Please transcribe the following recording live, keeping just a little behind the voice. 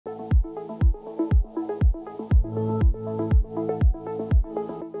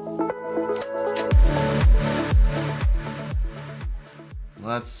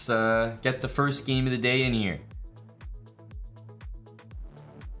let's get the first game of the day in here.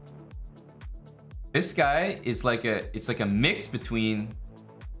 This guy is like it's like a mix between,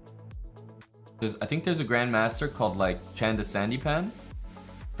 I think there's a grandmaster called like Chanda Sandipan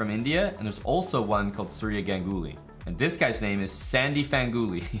from India, and there's also one called Surya Ganguly. And this guy's name is Sandy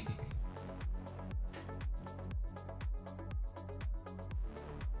Fanguli.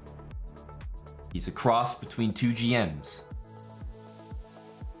 He's a cross between two GMs.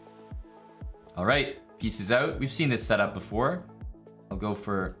 All right, pieces out. We've seen this setup before. I'll go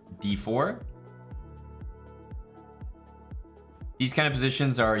for D4. These kind of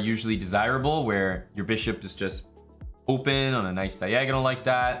positions are usually desirable, where your bishop is just open on a nice diagonal like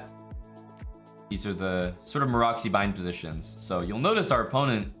that. These are the sort of Maroczy bind positions. So you'll notice our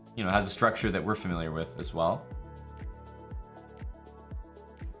opponent, has a structure that we're familiar with as well.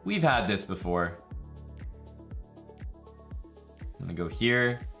 We've had this before. I'm gonna go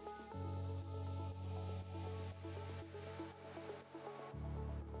here.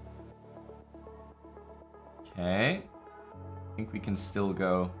 Okay. I think we can still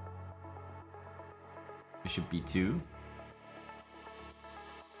go bishop b2.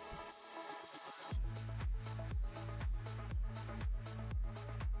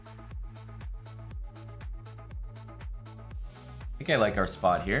 I think I like our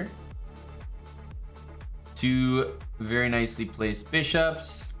spot here. Two very nicely placed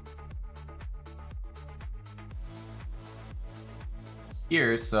bishops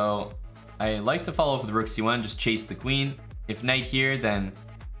here, so I like to follow up with rook c1, just chase the queen. If knight here, then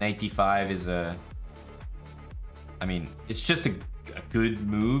knight d5 is it's just a good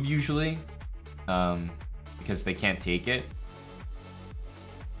move usually, because they can't take it.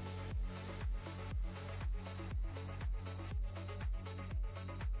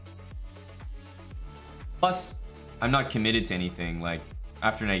 Plus, I'm not committed to anything. Like,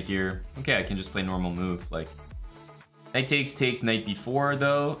 after knight here, okay, I can just play normal move. Like, knight takes, knight b4,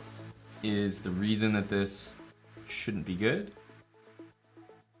 though, is the reason that this shouldn't be good.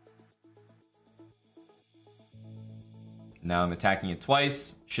 Now I'm attacking it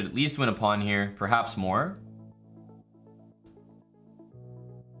twice. Should at least win a pawn here, perhaps more.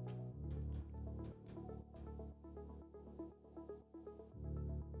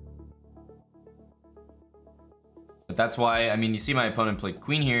 But that's why, you see my opponent play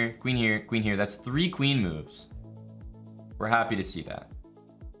queen here, queen here, queen here. That's 3 queen moves. We're happy to see that.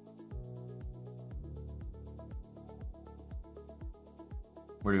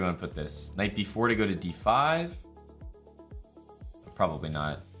 Where do we want to put this? Knight b4 to go to d5? Probably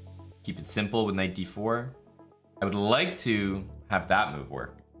not. Keep it simple with knight d4. I would like to have that move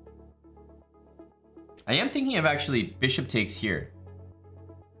work. I am thinking of actually bishop takes here.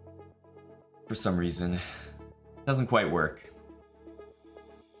 For some reason. Doesn't quite work.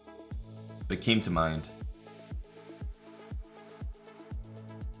 But it came to mind.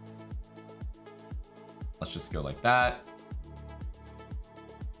 Let's just go like that.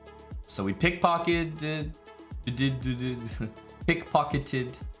 So we pickpocketed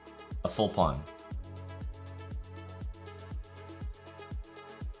a full pawn.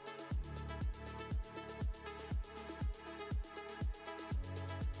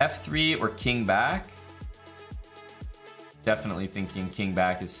 F3 or king back. Definitely thinking king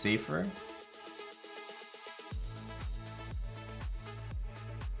back is safer.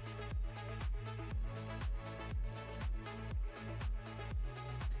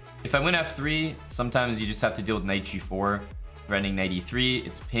 If I win f3, sometimes you just have to deal with knight g4, threatening knight e3.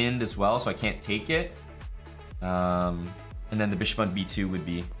 It's pinned as well, so I can't take it. And then the bishop on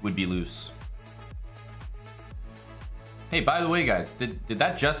b2 would be loose. Hey, by the way, guys, did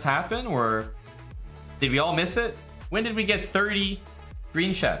that just happen, or did we all miss it? When did we get 30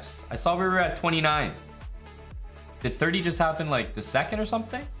 green chefs? I saw we were at 29. Did 30 just happen like the second or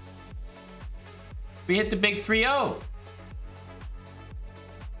something? We hit the big 3-0.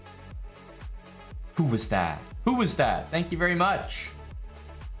 Who was that? Who was that? Thank you very much.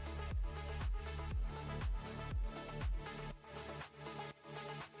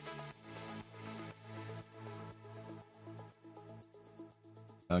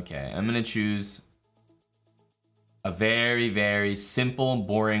 Okay, I'm gonna choose a very, very simple,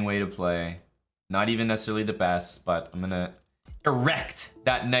 boring way to play. Not even necessarily the best, but I'm gonna erect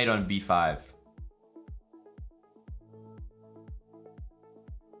that knight on b5.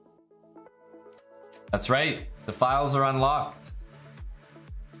 That's right, the files are unlocked.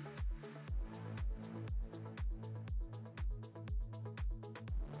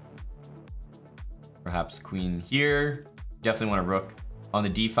 Perhaps queen here. Definitely want a rook on the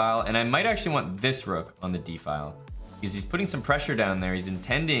d file, and I might actually want this rook on the d file. because he's putting some pressure down there. He's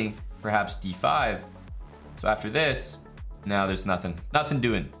intending perhaps d5. So after this, now there's nothing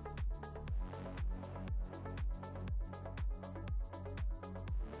doing.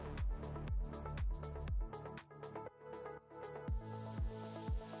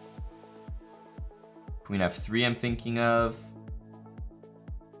 Queen f3 I'm thinking of.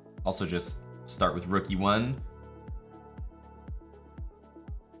 Also just start with rook e1.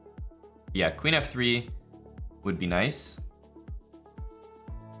 Yeah, queen f3 would be nice.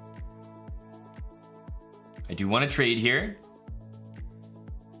 I do want to trade here.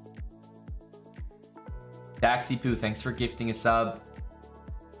 Taxi Poo, thanks for gifting a sub.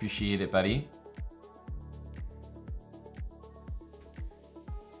 Appreciate it, buddy.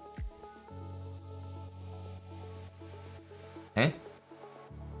 Eh?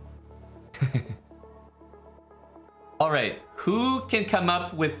 All right, who can come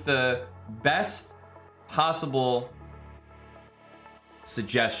up with the best possible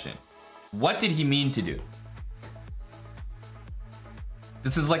suggestion? What did he mean to do?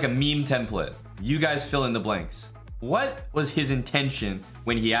 This is like a meme template. You guys fill in the blanks. What was his intention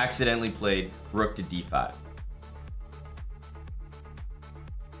when he accidentally played rook to d5?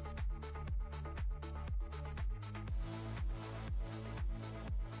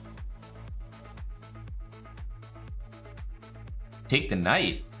 Take the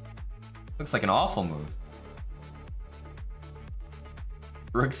knight. Looks like an awful move.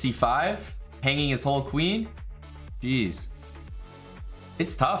 Rook c5, hanging his whole queen. Jeez.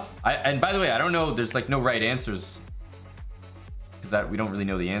 It's tough. And by the way, I don't know, there's like no right answers, because that we don't really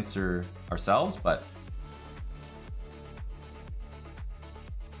know the answer ourselves, but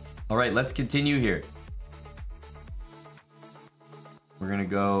all right, let's continue here. We're gonna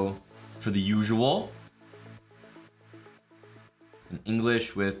go for the usual. In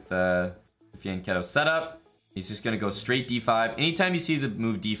English with Fianchetto setup. He's just gonna go straight d5. Anytime you see the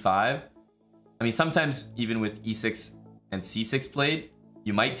move d5, I mean, sometimes even with e6 and c6 played,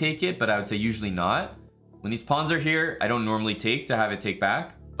 you might take it, but I would say usually not. When these pawns are here, I don't normally take to have it take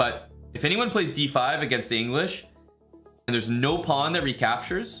back. But if anyone plays d5 against the English, and there's no pawn that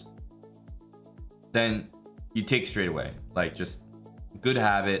recaptures, then you take straight away. Like, just good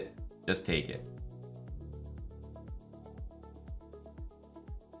habit, just take it.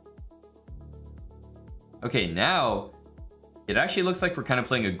 Okay, now it actually looks like we're kind of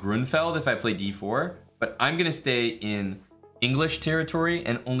playing a Grunfeld if I play d4, but I'm gonna stay in English territory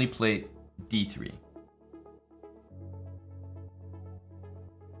and only play d3.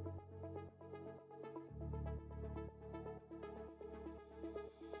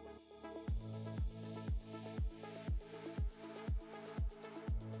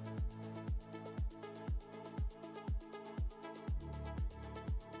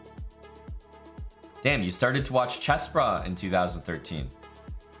 Damn, you started to watch Chessbrah in 2013.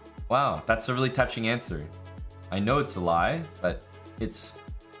 Wow, that's a really touching answer. I know it's a lie, but that's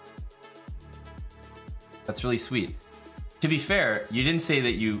really sweet. To be fair, you didn't say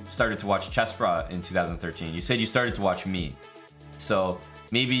that you started to watch Chessbrah in 2013. You said you started to watch me. So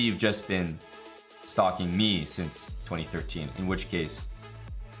maybe you've just been stalking me since 2013, in which case,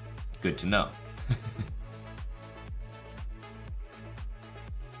 good to know.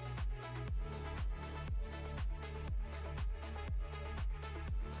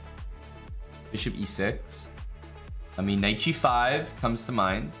 Bishop e6. I mean, knight g5 comes to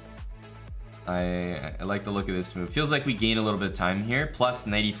mind. I like the look of this move. Feels like we gain a little bit of time here. Plus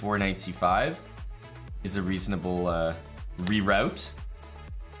knight e4, knight c5 is a reasonable reroute.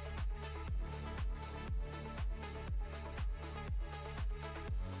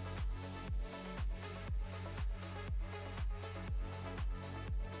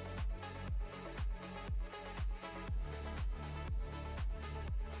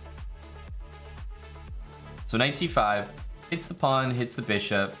 So knight c5 hits the pawn, hits the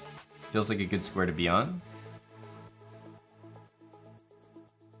bishop. Feels like a good square to be on.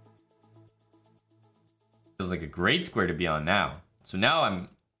 Feels like a great square to be on now. So now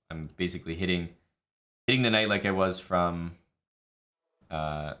I'm basically hitting the knight like I was from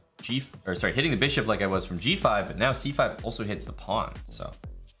hitting the bishop like I was from g5, but now c5 also hits the pawn. So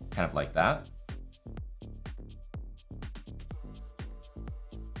kind of like that.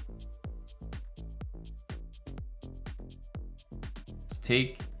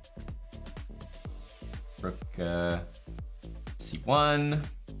 Take rook c1.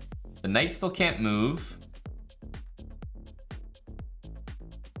 The knight still can't move.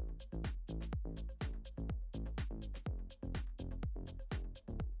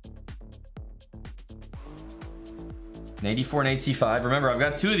 Knight e4, knight c5. Remember, I've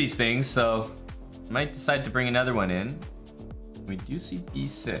got two of these things, so Might decide to bring another one in. We do see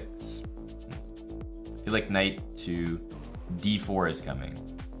b6. I feel like knight to d4 is coming.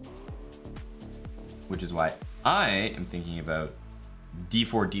 Which is why I am thinking about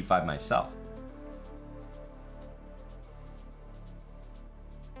d4, d5 myself.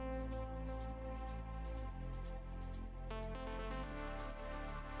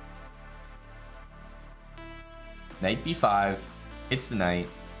 Knight b5, hits the knight.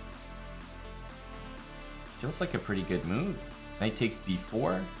 Feels like a pretty good move. Knight takes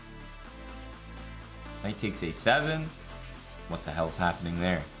b4. Knight takes a7. What the hell's happening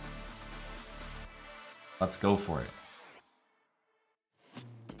there? Let's go for it.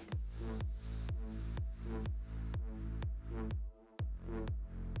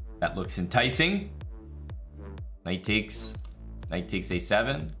 That looks enticing. Knight takes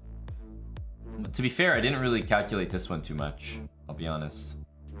a7. To be fair, I didn't really calculate this one too much. I'll be honest.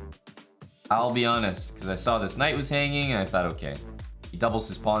 Because I saw this knight was hanging and I thought, okay, he doubles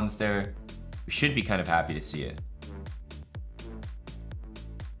his pawns there. We should be kind of happy to see it.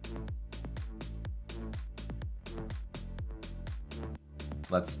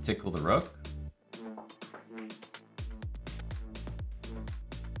 Let's tickle the rook.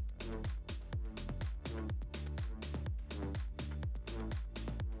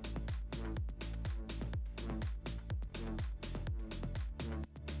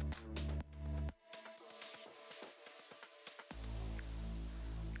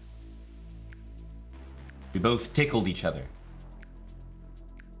 We both tickled each other.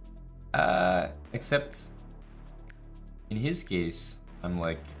 Except in his case, I'm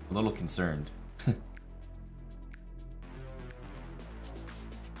like a little concerned. I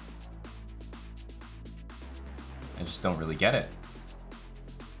just don't really get it.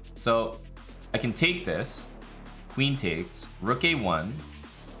 So I can take this. Queen takes, rook a1,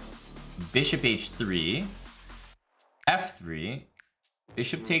 bishop h3, f3,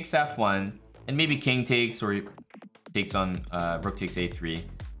 bishop takes f1, and maybe king takes, or takes on rook takes a3.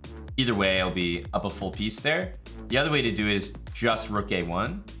 Either way, I'll be up a full piece there. The other way to do it is just rook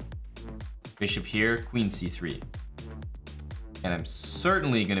a1, bishop here, queen c3. And I'm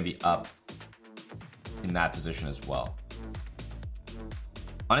certainly going to be up in that position as well.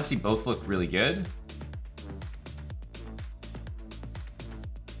 Honestly, both look really good.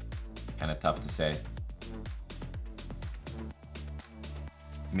 Kind of tough to say.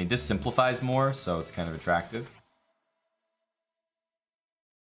 I mean, this simplifies more, so it's kind of attractive.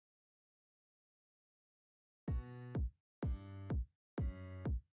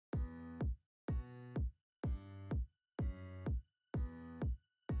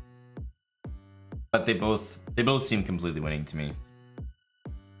 But they both seem completely winning to me.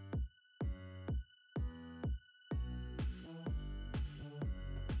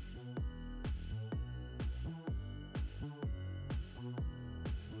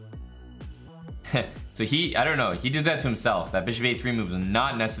 So I don't know, he did that to himself. That bishop a3 move was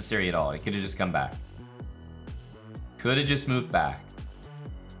not necessary at all. He could have just come back. Could have just moved back.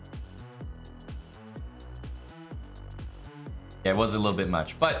 Yeah, it was a little bit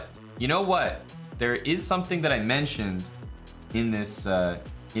much. But you know what? There is something that I mentioned in this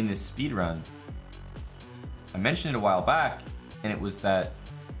speed run. I mentioned it a while back, and it was that.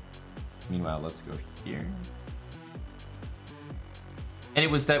 Meanwhile, let's go here. And it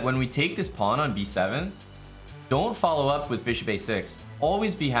was that when we take this pawn on b7, don't follow up with bishop a6.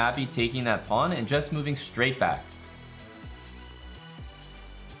 Always be happy taking that pawn and just moving straight back.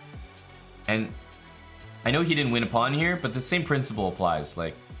 And I know he didn't win a pawn here, but the same principle applies.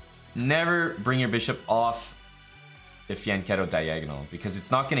 Like, never bring your bishop off the fianchetto diagonal, because it's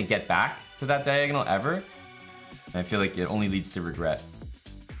not going to get back to that diagonal ever. And I feel like it only leads to regret.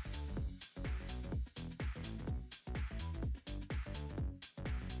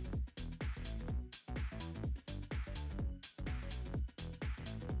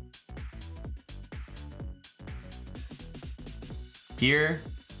 Here,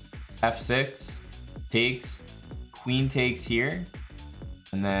 f6 takes, queen takes here,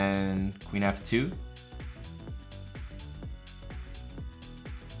 and then queen f2.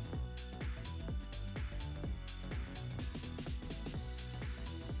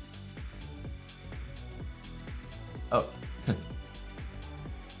 Oh.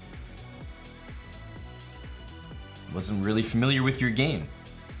 Wasn't really familiar with your game.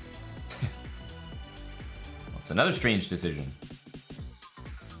 Well, it's another strange decision.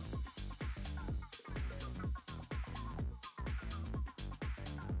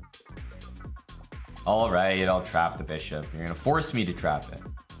 All right, I'll trap the bishop. You're gonna force me to trap it.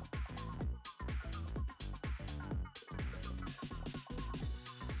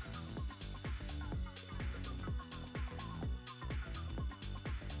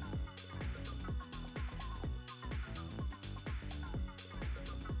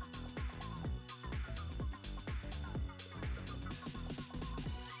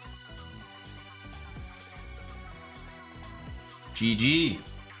 GG.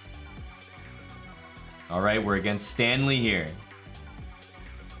 All right, we're against Stanley here.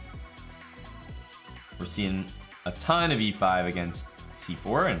 We're seeing a ton of e5 against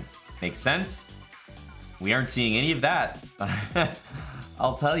c4, and makes sense. We aren't seeing any of that.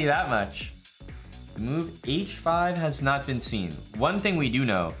 I'll tell you that much. The move h5 has not been seen. One thing we do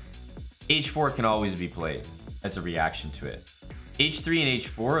know, h4 can always be played as a reaction to it. h3 and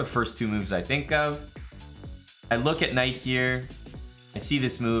h4 are the first two moves I think of. I look at knight here, I see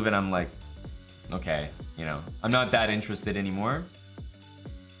this move and I'm like, okay, you know, I'm not that interested anymore.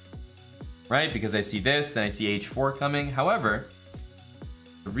 Right, because I see this and I see h4 coming. However,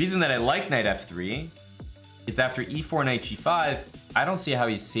 the reason that I like knight f3 is after e4, knight g5, I don't see how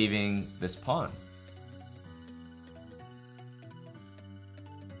he's saving this pawn.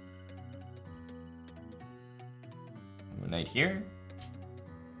 Knight here.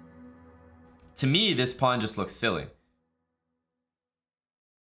 To me, this pawn just looks silly.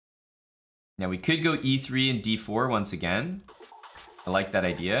 Now we could go e3 and d4 once again. I like that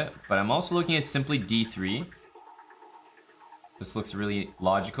idea, but I'm also looking at simply d3. This looks really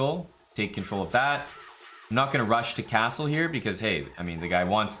logical. Take control of that. I'm not going to rush to castle here because, hey, I mean, the guy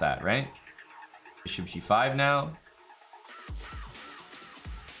wants that, right? Bishop g5 now.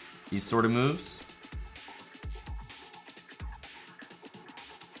 These sort of moves.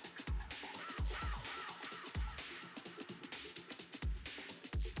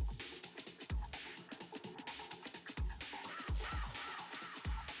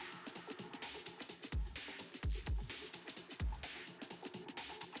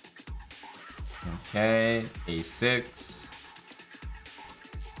 Okay, a6.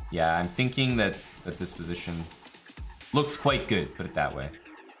 Yeah, I'm thinking that this position looks quite good, put it that way.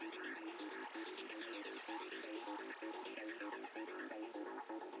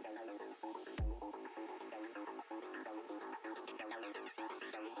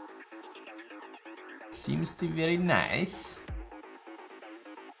 Seems to be very nice.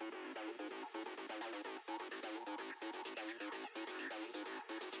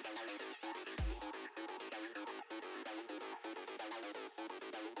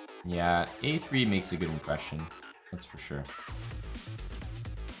 Yeah, a3 makes a good impression, that's for sure.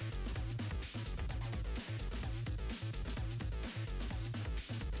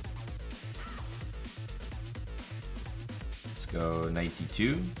 Let's go knight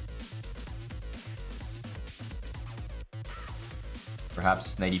d2.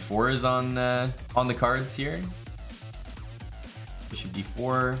 Perhaps knight e4 is on the cards here. Bishop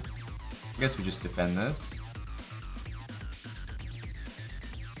d4. I guess we just defend this.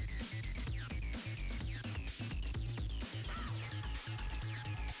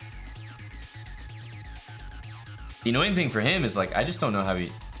 The annoying thing for him is, like, I just don't know how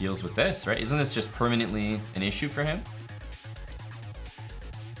he deals with this, right? Isn't this just permanently an issue for him?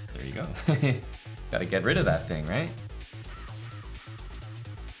 There you go. Gotta get rid of that thing, right?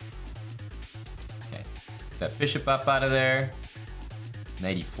 Okay, let's get that bishop up out of there.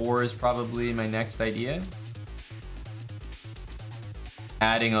 Knight e4 is probably my next idea.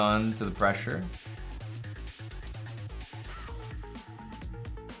 Adding on to the pressure.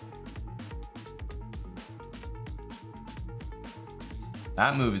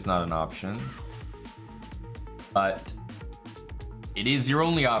 That move is not an option, but it is your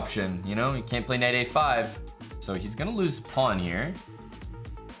only option, you know? You can't play knight a5, so he's gonna lose a pawn here.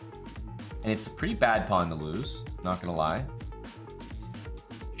 And it's a pretty bad pawn to lose, not gonna lie.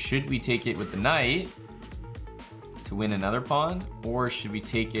 Should we take it with the knight to win another pawn, or should we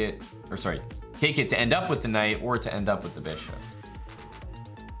take it, or sorry, take it to end up with the knight or to end up with the bishop?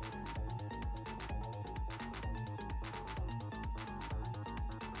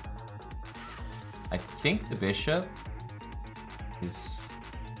 I think the bishop is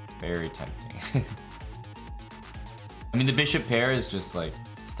very tempting. I mean, the bishop pair is just like,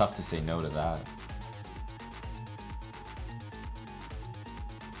 it's tough to say no to that.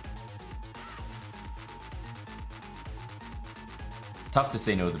 Tough to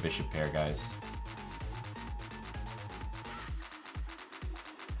say no to the bishop pair, guys.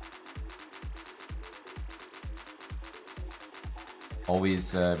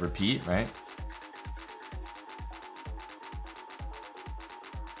 Always repeat, right?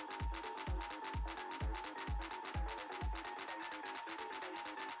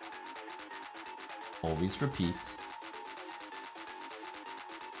 Always repeat.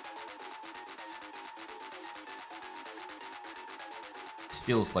 This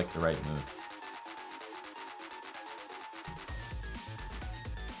feels like the right move.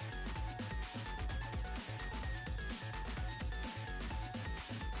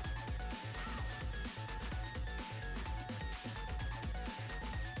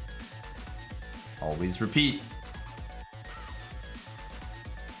 Always repeat.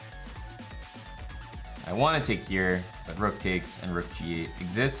 I want to take here, but rook takes and rook g8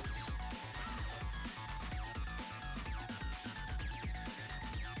 exists.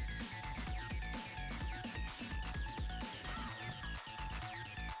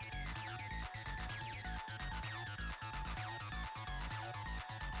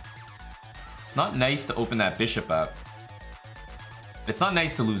 It's not nice to open that bishop up. It's not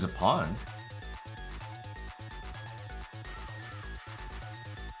nice to lose a pawn.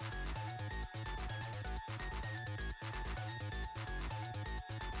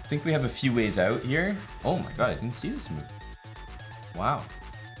 I think we have a few ways out here. Oh my god, I didn't see this move. Wow.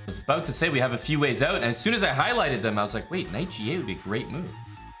 I was about to say we have a few ways out, and as soon as I highlighted them, I was like, wait, knight g8 would be a great move.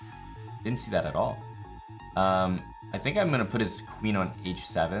 Didn't see that at all. I think I'm gonna put his queen on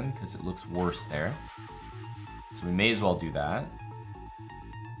h7 because it looks worse there. So we may as well do that.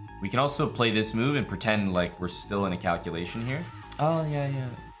 We can also play this move and pretend like we're still in a calculation here. Oh, yeah.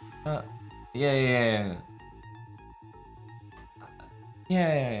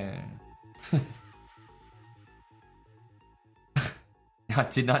 Yeah. I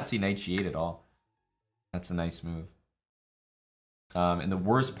did not see knight g8 at all. That's a nice move. And the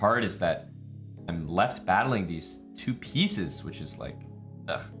worst part is that I'm left battling these two pieces, which is like,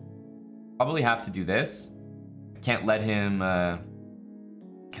 ugh. Probably have to do this. I can't let him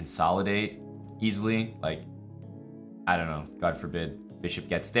consolidate easily. Like, I don't know, God forbid, bishop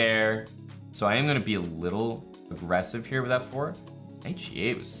gets there. So I am gonna be a little aggressive here with f4. Knight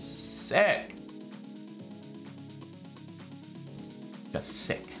g8 was sick. Just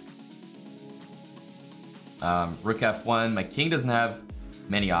sick. Rook f1. My king doesn't have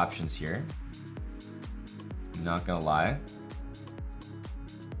many options here. I'm not gonna lie.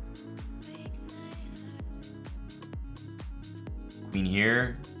 Queen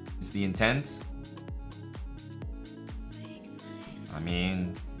here is the intent. I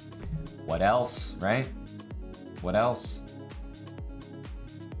mean, what else, right? What else?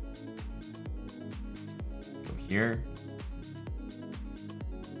 Go here.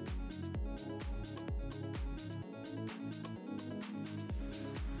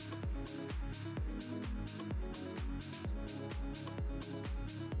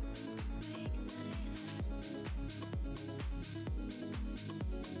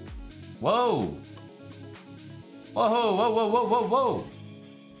 Whoa! Whoa!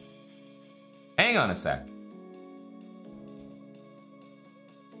 Hang on a sec.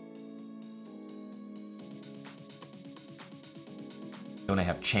 Don't I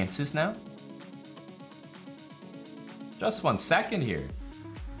have chances now? Just 1 second here.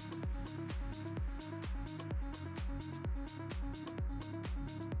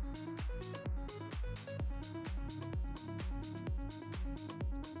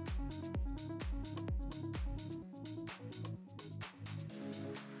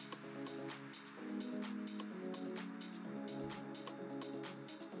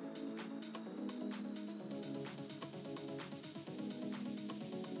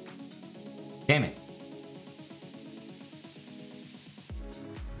 Damn it.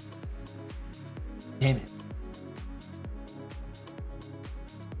 Damn it.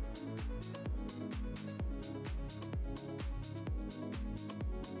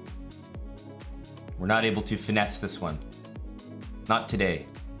 We're not able to finesse this one. Not today.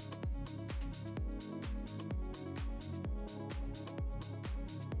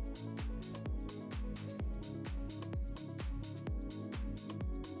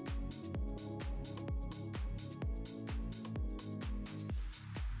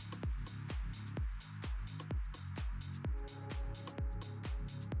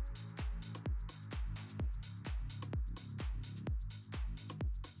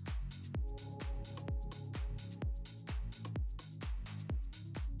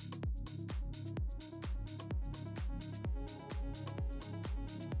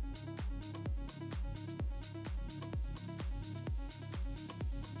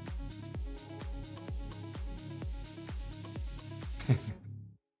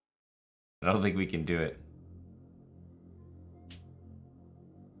 I don't think we can do it.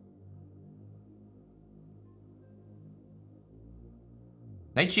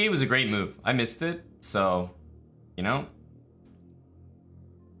 Knight g8 was a great move. I missed it, so, you know.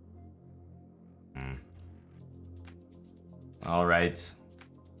 All right.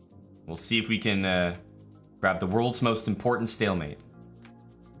 We'll see if we can grab the world's most important stalemate.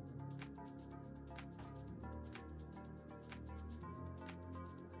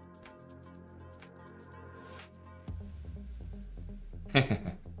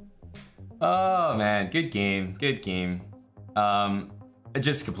 Oh man, good game, good game. I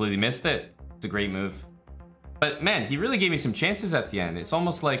just completely missed it. It's a great move. But man, he really gave me some chances at the end. It's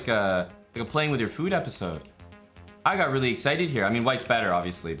almost like a playing with your food episode. I got really excited here. I mean, white's better,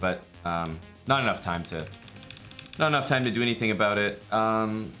 obviously, but not enough time to do anything about it.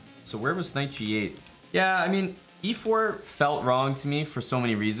 So where was knight g8? Yeah, I mean, e4 felt wrong to me for so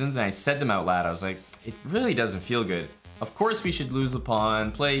many reasons, and I said them out loud. I was like, it really doesn't feel good. Of course we should lose the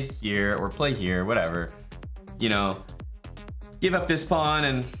pawn, play here, or play here, whatever. You know, give up this pawn,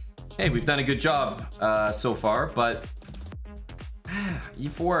 and hey, we've done a good job so far, but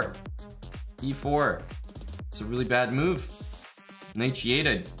e4. e4. It's a really bad move. Knight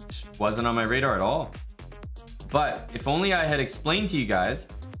g8 just wasn't on my radar at all. But if only I had explained to you guys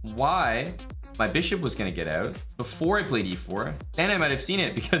why my bishop was going to get out before I played e4, then I might have seen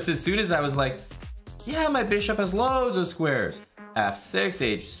it, because as soon as I was like, yeah, my bishop has loads of squares.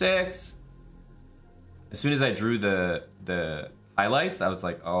 f6, h6. As soon as I drew the highlights, I was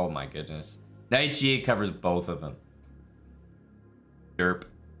like, oh my goodness. Knight g8 covers both of them. Derp.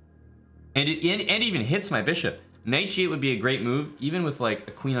 And it even hits my bishop. Knight g8 would be a great move, even with like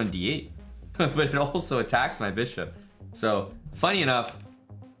a queen on d8. But it also attacks my bishop. So, funny enough,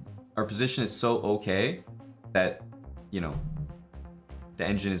 our position is so okay that, you know, the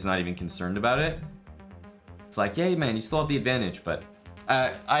engine is not even concerned about it. It's like, yeah, man, you still have the advantage, but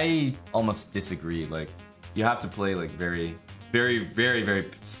I almost disagree. Like, you have to play like very, very, very,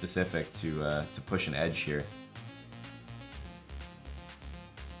 very specific to push an edge here.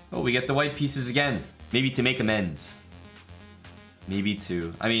 Oh, we get the white pieces again. Maybe to make amends. Maybe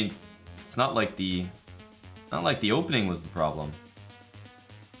to, I mean, it's not like the opening was the problem.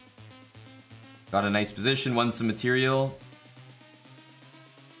 Got a nice position, won some material.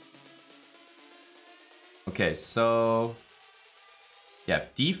 Okay, so yeah,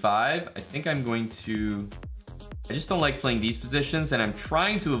 d5, I think I'm going to, I just don't like playing these positions, and I'm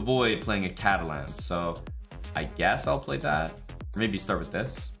trying to avoid playing a Catalan, so I guess I'll play that. Or maybe start with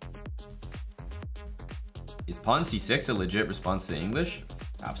this. Is pawn c6 a legit response to English?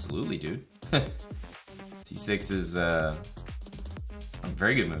 Absolutely, dude. c6 is a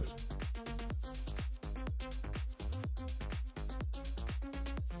very good move.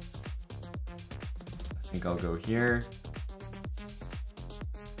 I think I'll go here.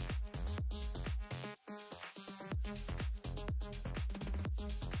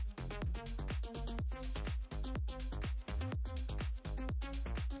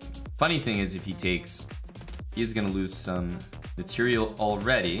 Funny thing is, if he takes, he's gonna lose some material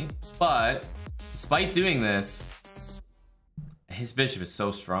already, but despite doing this, his bishop is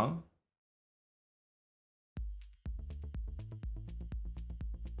so strong.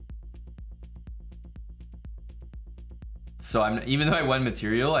 So I'm, even though I won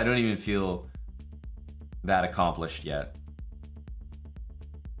material, I don't even feel that accomplished yet.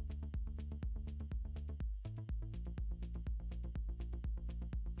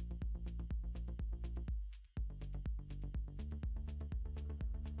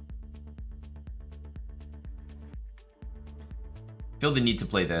 Feel the need to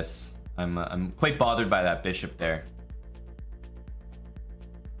play this. I'm quite bothered by that bishop there.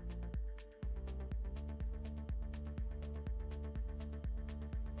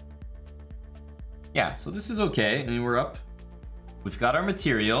 Yeah, so this is okay. I mean, we're up. We've got our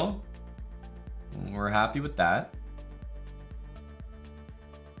material. We're happy with that.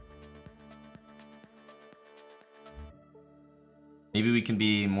 Maybe we can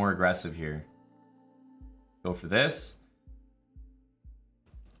be more aggressive here. Go for this.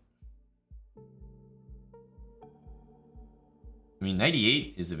 I mean, knight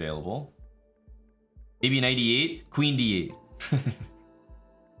e8 is available. Maybe knight e8, queen d8.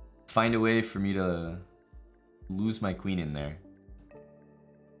 Find a way for me to lose my queen in there.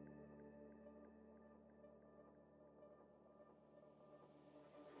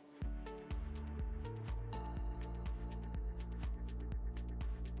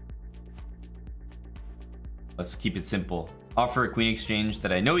 Let's keep it simple. Offer a queen exchange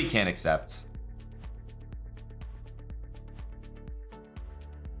that I know he can't accept.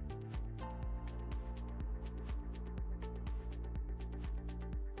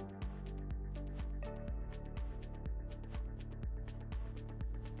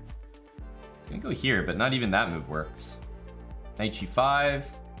 Go here, but not even that move works. Knight g5,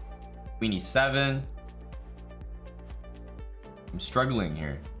 queen e7. I'm struggling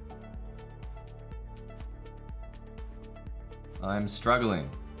here. I'm struggling.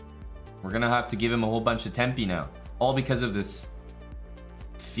 We're gonna have to give him a whole bunch of tempi now, all because of this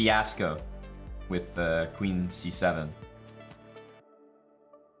fiasco with queen c7.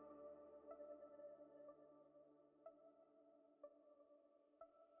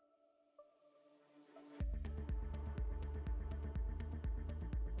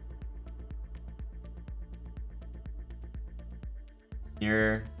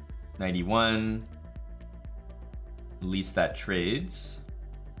 Here, 91. At least that trades.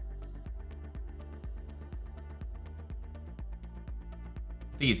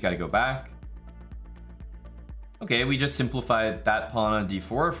 I think he's got to go back. Okay, we just simplified that pawn on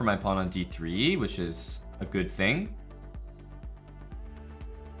d4 for my pawn on d3, which is a good thing.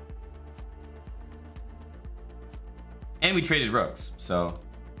 And we traded rooks, so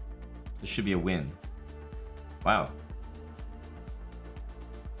this should be a win. Wow.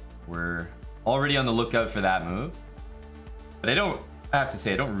 We're already on the lookout for that move. But I have to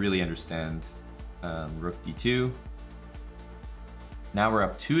say, I don't really understand rook d2. Now we're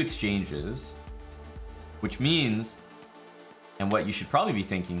up 2 exchanges, which means, and what you should probably be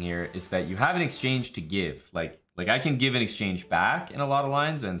thinking here, is that you have an exchange to give. Like I can give an exchange back in a lot of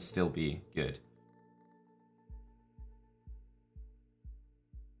lines and still be good.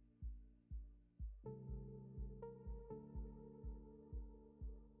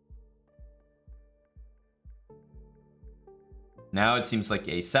 Now it seems like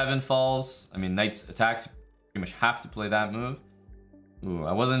a7 falls. I mean, knight's attacks pretty much have to play that move. Ooh,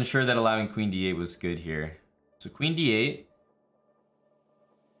 I wasn't sure that allowing queen d8 was good here. So queen d8.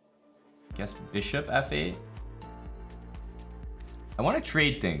 I guess bishop f8. I want to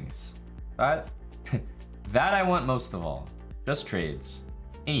trade things. That I want most of all. Just trades.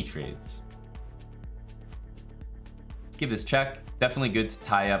 Any trades. Let's give this check. Definitely good to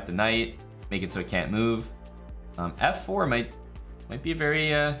tie up the knight. Make it so it can't move. F4 might be a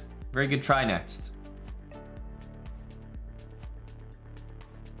very good try next.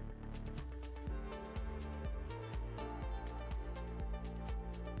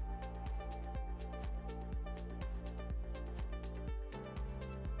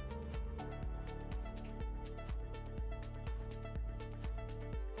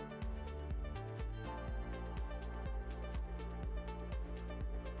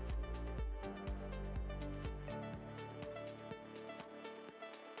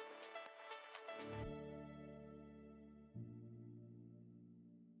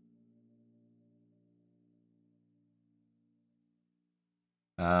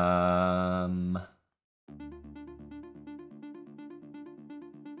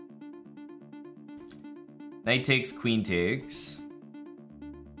 Knight takes, queen takes.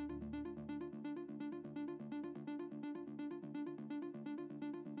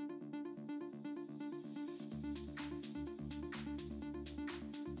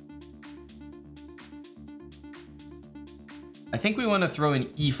 I think we want to throw in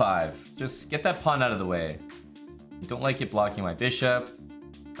e5. Just get that pawn out of the way. I don't like it blocking my bishop.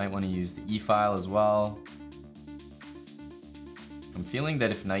 Might want to use the e-file as well. I'm feeling that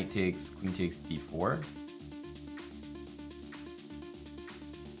if knight takes, queen takes d4.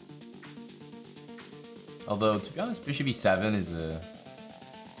 Although, to be honest, bishop e7 is a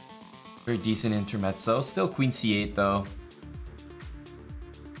very decent intermezzo. Still queen c8 though.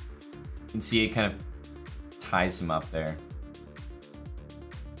 Queen c8 kind of ties him up there.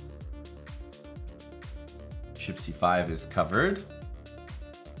 Bishop c5 is covered.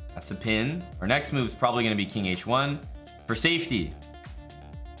 That's a pin. Our next move is probably going to be king h1 for safety.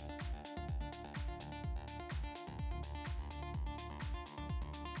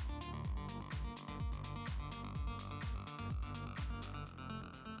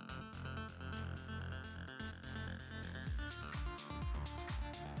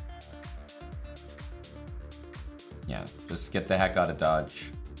 Yeah, just get the heck out of dodge.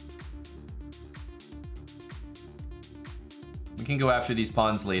 We can go after these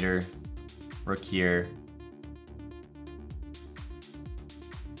pawns later. Rook here.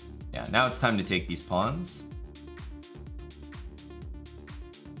 Yeah, now it's time to take these pawns.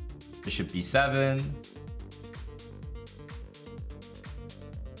 Bishop b7.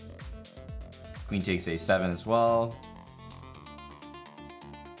 Queen takes a7 as well.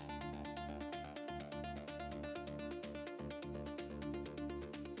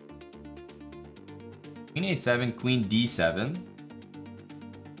 Queen a7, queen d7.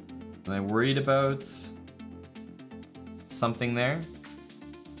 Am I worried about something there?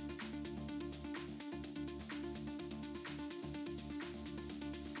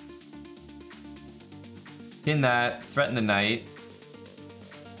 Pin that, threaten the knight.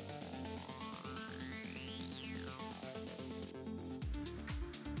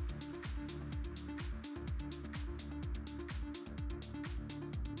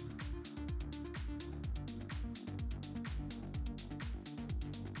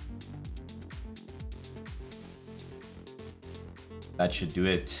 That should do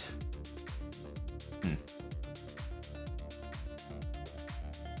it.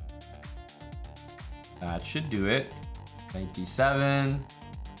 That should do it. Knight d7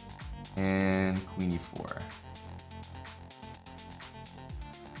 and queen e4.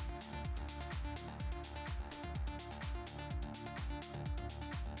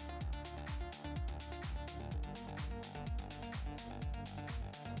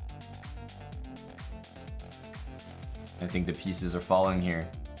 I think the pieces are falling here.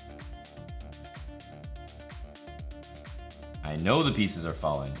 I know the pieces are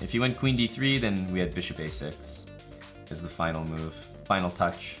falling. If he went queen d3, then we had bishop a6 as the final move, final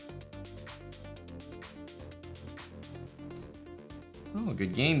touch. Oh,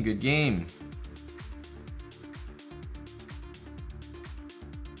 good game, good game.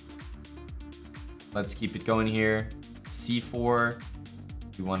 Let's keep it going here. c4.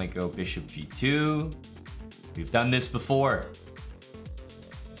 We want to go bishop g2. We've done this before.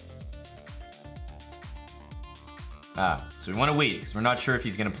 So we want to wait because we're not sure if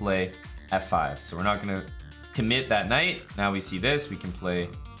he's going to play f5. So we're not going to commit that knight. Now we see this. We can play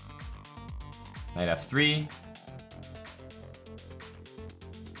knight f3.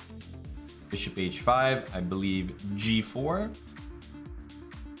 Bishop h5. I believe g4.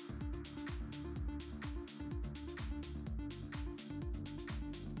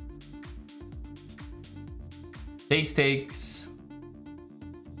 Takes.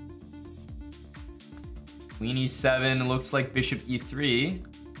 Queen e7, looks like bishop e3.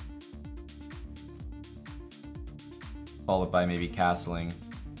 Followed by maybe castling.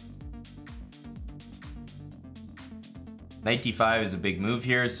 Knight d5 is a big move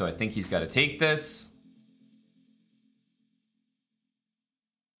here, so I think he's got to take this.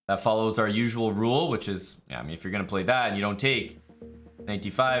 That follows our usual rule, which is, yeah, I mean, if you're going to play that and you don't take knight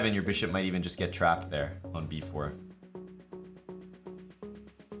d5, and your bishop might even just get trapped there on b4.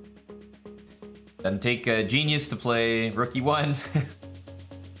 Doesn't take a genius to play rook e1,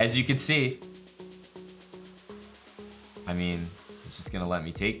 as you can see. I mean, it's just gonna let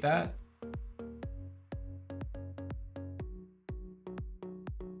me take that.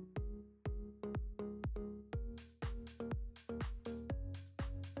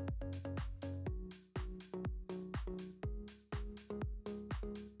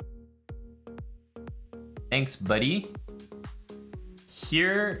 Thanks, buddy.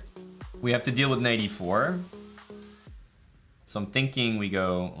 Here, we have to deal with knight e4. So I'm thinking we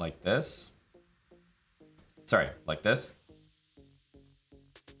go like this. Sorry, like this.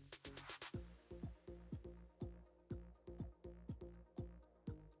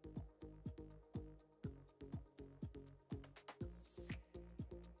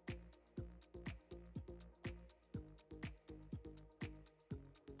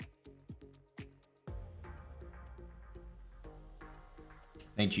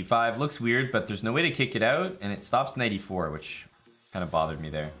 Knight g5 looks weird, but there's no way to kick it out, and it stops knight e4, which kind of bothered me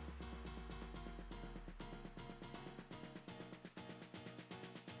there.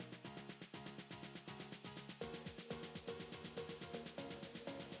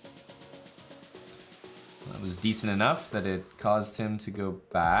 That was decent enough that it caused him to go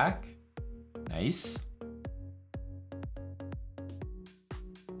back. Nice.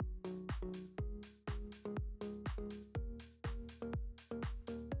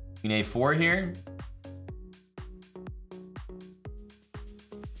 Queen a4 here.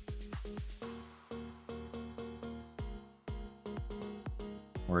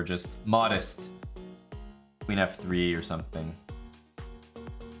 Or just modest. Queen f3 or something.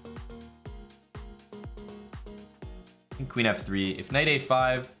 And queen f3. If knight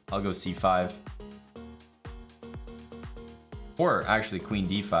a5, I'll go c5. Or actually queen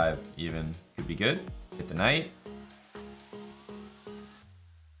d5 even could be good. Hit the knight.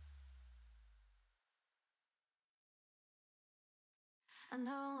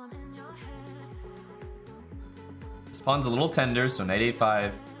 This pawn's a little tender, so knight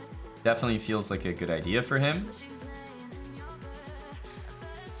a5 definitely feels like a good idea for him.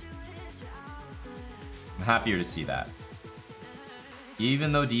 I'm happier to see that.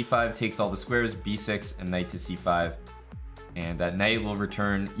 Even though d5 takes all the squares, b6 and knight to c5, and that knight will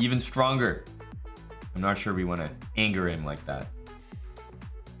return even stronger. I'm not sure we want to anger him like that.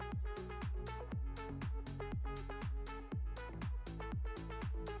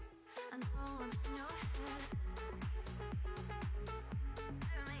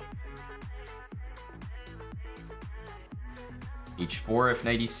 h4 if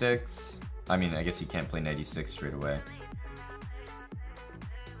knight e6. I mean, I guess he can't play knight e6 straight away.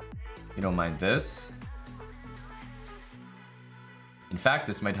 You don't mind this. In fact,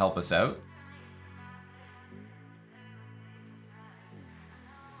 this might help us out.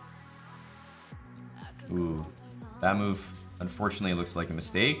 Ooh, that move unfortunately looks like a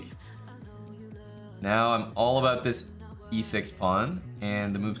mistake. Now I'm all about this e6 pawn,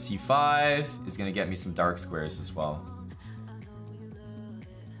 and the move c5 is going to get me some dark squares as well.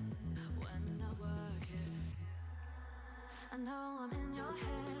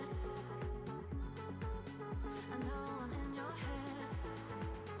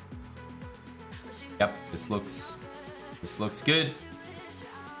 Yep, this looks good.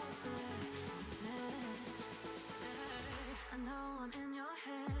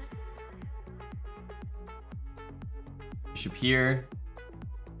 Bishop here.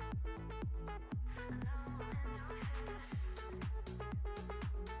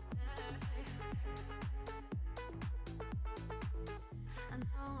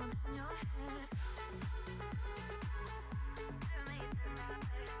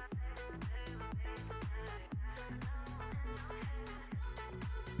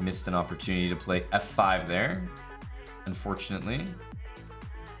 Missed an opportunity to play f5 there, unfortunately.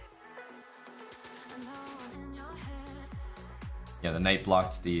 Yeah, the knight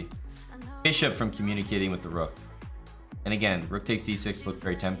blocked the bishop from communicating with the rook. And again, rook takes d6 looked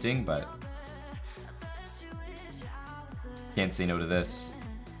very tempting, but can't say no to this.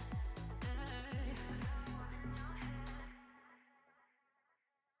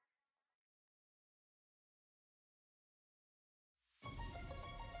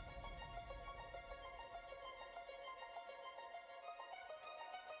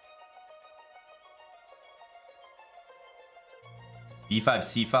 b5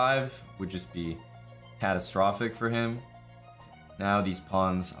 c5 would just be catastrophic for him. Now these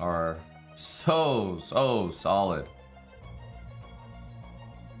pawns are so solid.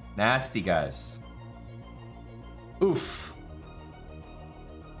 Nasty, guys. Oof.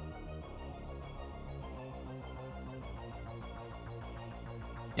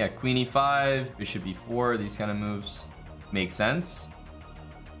 Yeah, queen e5, bishop e4, these kind of moves make sense.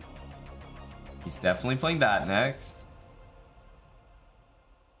 He's definitely playing that next.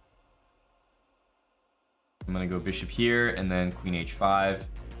 I'm gonna go bishop here and then queen h5. And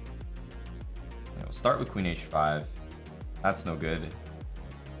we'll start with queen h5. That's no good.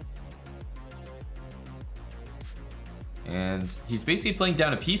 And he's basically playing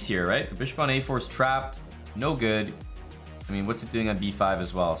down a piece here, right? The bishop on a4 is trapped. No good. I mean, what's it doing on b5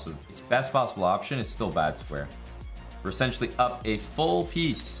 as well? So its best possible option is still bad square. We're essentially up a full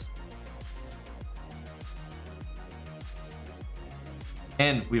piece.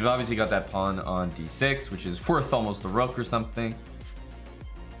 And we've obviously got that pawn on d6, which is worth almost a rook or something.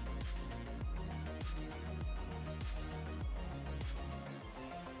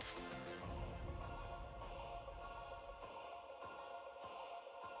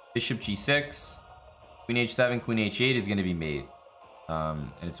 Bishop g6, queen h7, queen h8 is going to be mate. And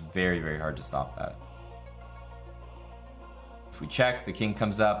it's very, very hard to stop that. If we check, the king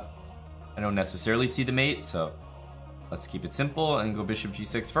comes up. I don't necessarily see the mate, so let's keep it simple and go bishop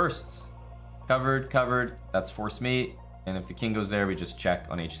g6 first. Covered, that's force mate. And if the king goes there, we just check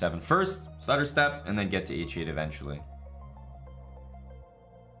on h7 first, stutter step, and then get to h8 eventually.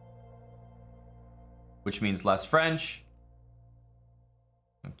 Which means less French.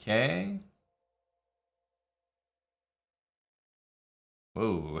 Okay.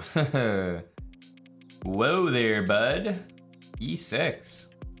 Whoa. Whoa there, bud. e6.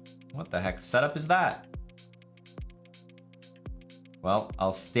 What the heck setup is that? Well,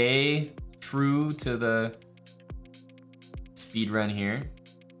 I'll stay true to the speed run here.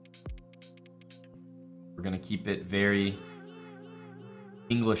 We're gonna keep it very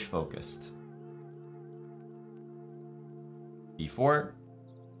English focused. b4.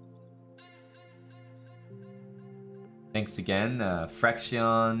 Thanks again,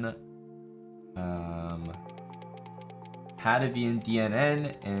 Frexion, Cadavian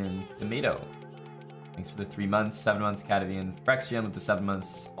DNN, and Tomato. Thanks for the 3 months, 7 months, Cadavian, Frexion with the 7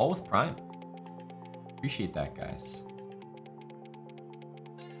 months, all with Prime. Appreciate that, guys.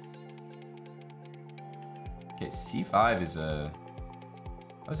 Okay, c5 is I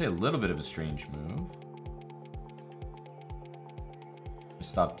would say a little bit of a strange move.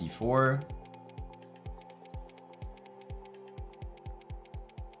 Stop d4.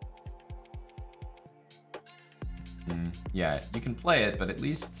 Yeah, you can play it, but at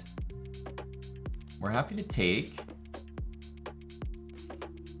least we're happy to take.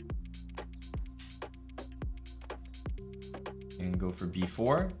 And go for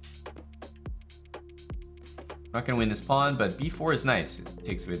b4. Not gonna win this pawn, but b4 is nice. It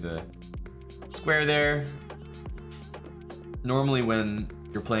takes away the square there. Normally when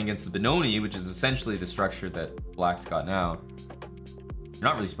you're playing against the Benoni, which is essentially the structure that Black's got now, you're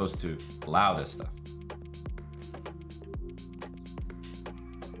not really supposed to allow this stuff.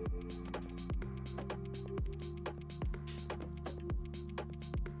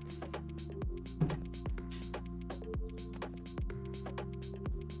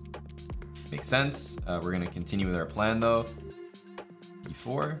 Makes sense. We're gonna continue with our plan though.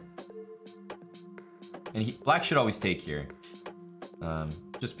 E4. And black should always take here.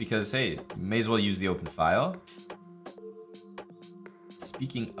 Just because, hey, you may as well use the open file.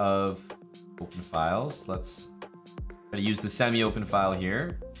 Speaking of open files, let's try to use the semi-open file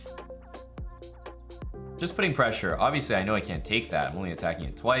here. Just putting pressure. Obviously, I know I can't take that. I'm only attacking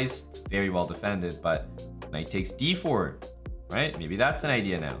it twice. It's very well defended, but knight takes d4, right? Maybe that's an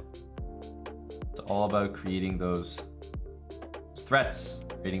idea now. It's all about creating those threats,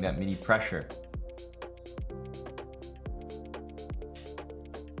 creating that mini pressure.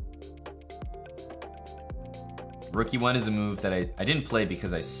 Rook e1 is a move that I didn't play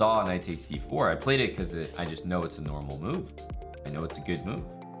because I saw knight takes d4. I played it because I just know it's a normal move. I know it's a good move.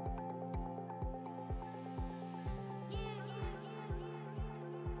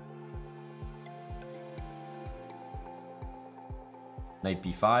 Knight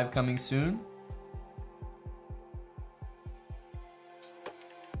b5 coming soon.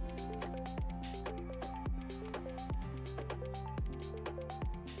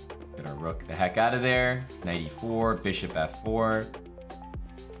 Get our rook the heck out of there. Knight e4, bishop f4.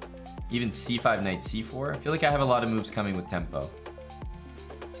 Even c5, knight c4. I feel like I have a lot of moves coming with tempo.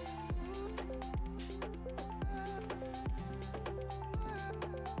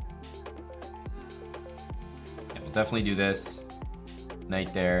 Yeah, we'll definitely do this.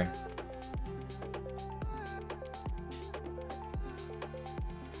 Knight there.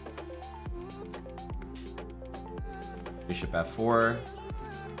 Bishop f4.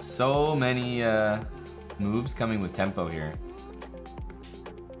 So many moves coming with tempo here.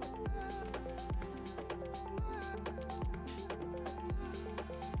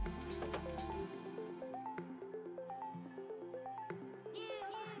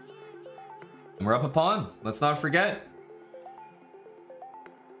 And we're up a pawn. Let's not forget.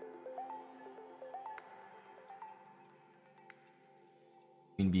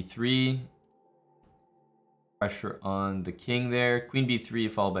 Queen b3. Pressure on the king there. Queen b3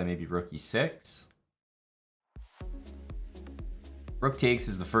 followed by maybe rook e6. Rook takes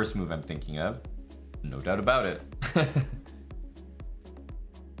is the first move I'm thinking of. No doubt about it.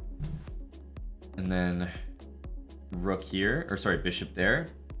 And then rook here, or sorry, bishop there.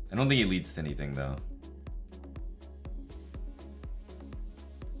 I don't think it leads to anything though.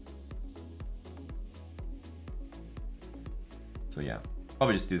 So yeah,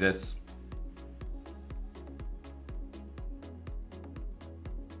 probably just do this.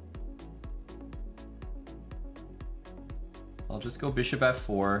 I'll just go bishop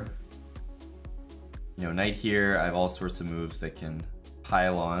f4. You know, knight here, I have all sorts of moves that can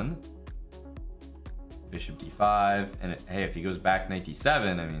pile on. Bishop d5, and hey, if he goes back knight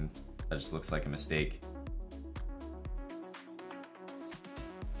d7, I mean, that just looks like a mistake.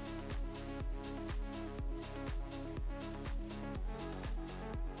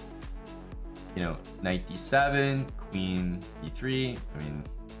 You know, knight d7, queen e3, I mean,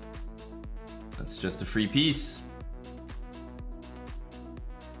 that's just a free piece.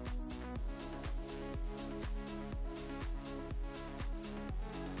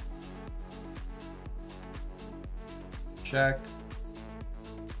 Check.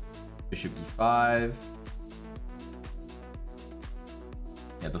 Bishop e5.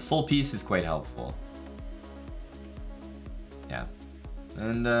 Yeah, the full piece is quite helpful. Yeah.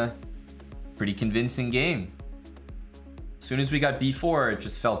 And pretty convincing game. As soon as we got b4, it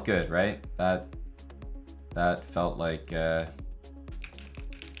just felt good, right? That felt like yeah,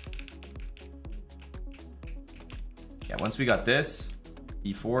 once we got this,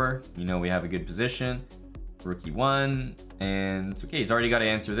 b4, you know we have a good position. Rook e1, and it's okay, he's already got to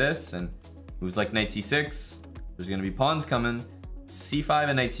answer this, and moves like knight c6, there's gonna be pawns coming. c5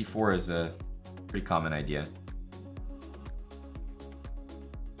 and knight c4 is a pretty common idea.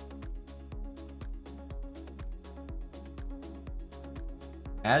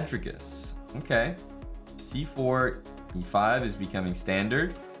 Adragus, okay. c4, e5 is becoming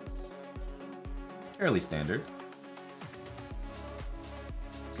standard. Fairly standard.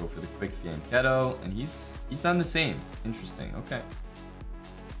 Go for the quick fianchetto, and he's done the same. Interesting, okay.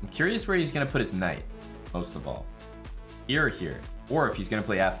 I'm curious where he's gonna put his knight, most of all. Here or here, or if he's gonna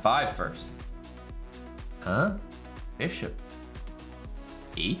play f5 first. Huh? Bishop.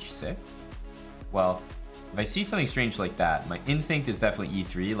 h6? Well, if I see something strange like that, my instinct is definitely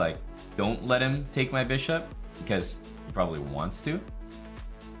e3, like, don't let him take my bishop, because he probably wants to.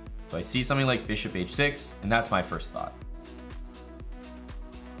 So I see something like bishop h6, and that's my first thought.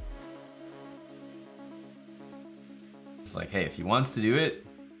 It's like, hey, if he wants to do it,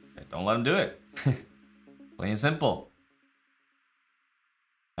 don't let him do it. Plain and simple.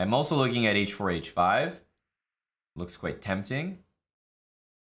 I'm also looking at h4, h5. Looks quite tempting.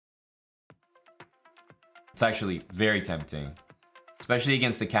 It's actually very tempting, especially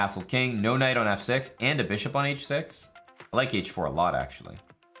against the castled king. No knight on f6 and a bishop on h6. I like h4 a lot, actually.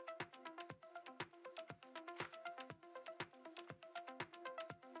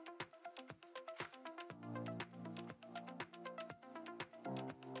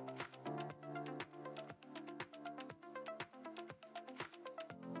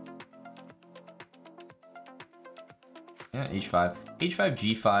 Yeah, h5. h5,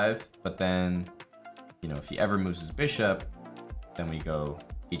 g5, but then, you know, if he ever moves his bishop, then we go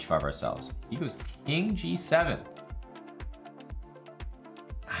h5 ourselves. He goes king g7.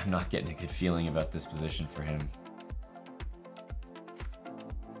 I'm not getting a good feeling about this position for him.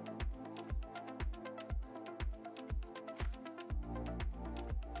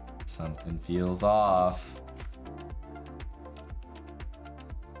 Something feels off.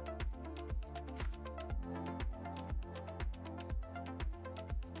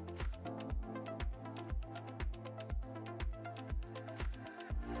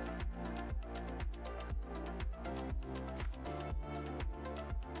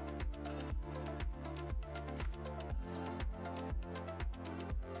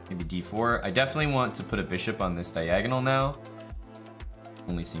 Maybe d4. I definitely want to put a bishop on this diagonal now.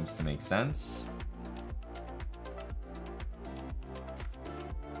 Only seems to make sense.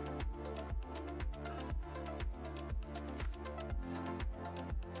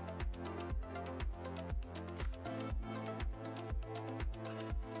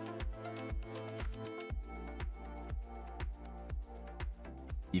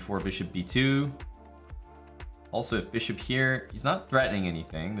 b4, bishop b2. Also, if bishop here, he's not threatening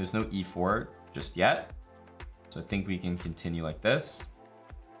anything. There's no e4 just yet. So I think we can continue like this.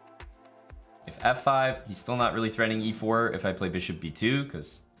 If f5, he's still not really threatening e4 if I play bishop b2,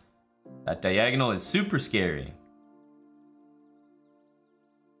 because that diagonal is super scary.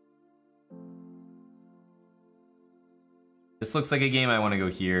 This looks like a game I want to go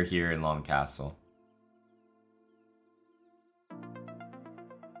here, here, in long castle.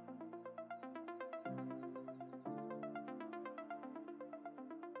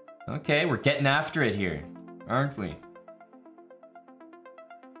 Okay, we're getting after it here, aren't we?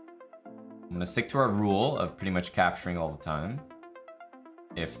 I'm gonna stick to our rule of pretty much capturing all the time.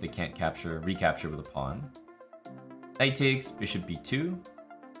 If they can't recapture with a pawn. Knight takes, bishop b2.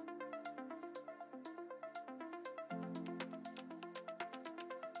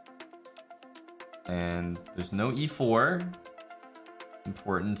 And there's no e4.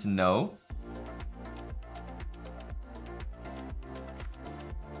 Important to know.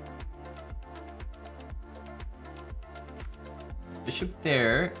 Bishop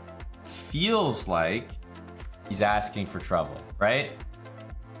there feels like he's asking for trouble, right?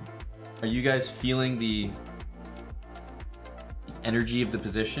 Are you guys feeling the energy of the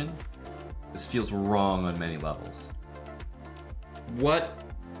position? This feels wrong on many levels. What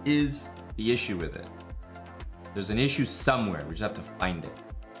is the issue with it? There's an issue somewhere. We just have to find it.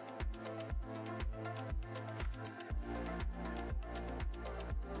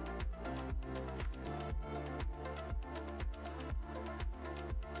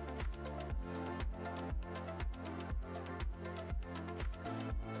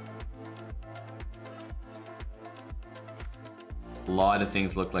 A lot of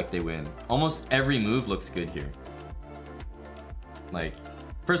things look like they win. Almost every move looks good here. Like,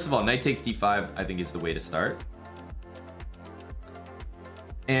 first of all, knight takes d5, I think is the way to start.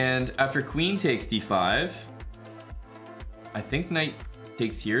 And after queen takes d5, I think knight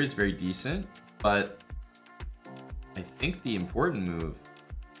takes here is very decent, but I think the important move,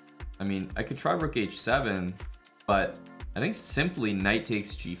 I mean, I could try rook h7, but I think simply knight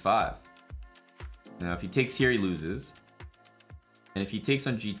takes g5. Now, if he takes here, he loses. And if he takes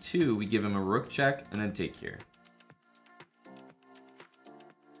on g2, we give him a rook check and then take here.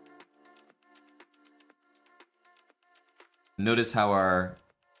 Notice how our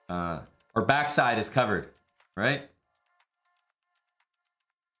backside is covered, right?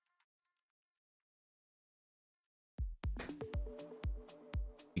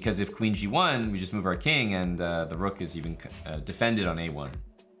 Because if queen g1, we just move our king and the rook is even defended on a1.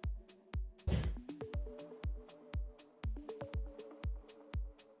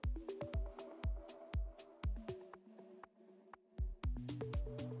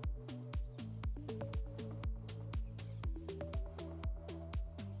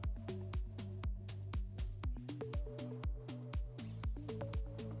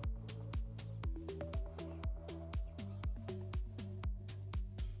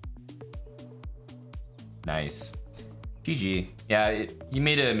 Nice. GG. Yeah, he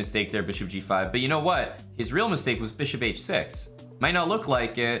made a mistake there, bishop g5. But you know what? His real mistake was bishop h6. Might not look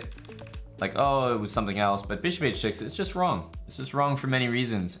like it, like, oh, it was something else, but bishop h6 is just wrong. It's just wrong for many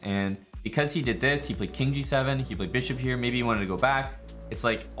reasons. And because he did this, he played king g7, he played bishop here, maybe he wanted to go back. It's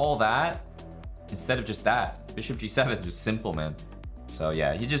like all that instead of just that. Bishop g7 is just simple, man. So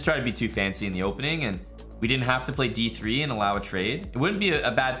yeah, he just tried to be too fancy in the opening, and we didn't have to play d3 and allow a trade. It wouldn't be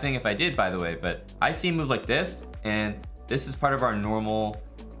a bad thing if I did, by the way, but I see a move like this, and this is part of our normal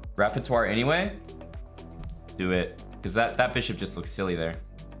repertoire anyway. Do it, because that bishop just looks silly there.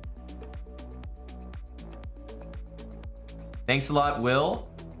 Thanks a lot, Will.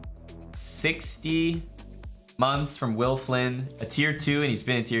 60 months from Will Flynn, a tier 2, and he's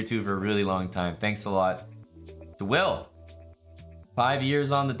been a tier 2 for a really long time. Thanks a lot to Will. 5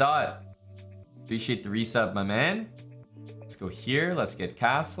 years on the dot. Appreciate the resub, my man. Let's go here. Let's get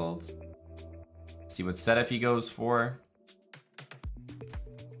castled. See what setup he goes for.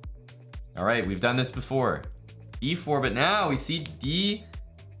 All right, we've done this before. D4, but now we see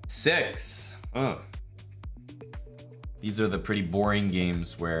D6. These are the pretty boring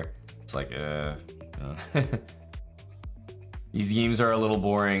games where it's like, These games are a little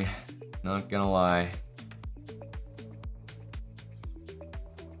boring, not gonna lie.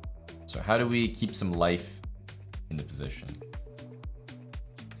 So how do we keep some life in the position?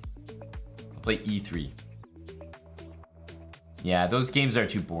 I'll play E3. Yeah, those games are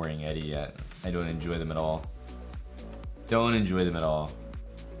too boring, Eddie. I don't enjoy them at all. Don't enjoy them at all.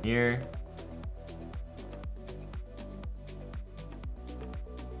 Here.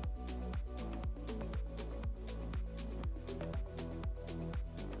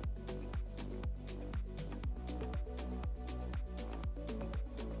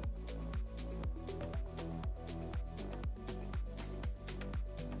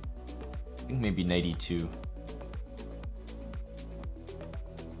 I think maybe 92.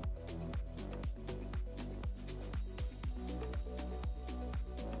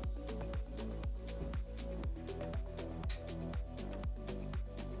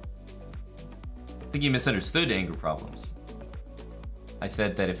 I think you misunderstood anger problems. I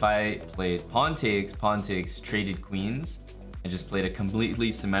said that if I played pawn takes, traded queens, and just played a completely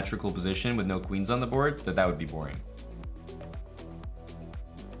symmetrical position with no queens on the board, that would be boring.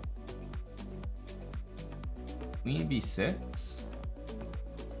 Queen b6?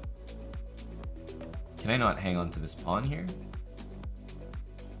 Can I not hang on to this pawn here?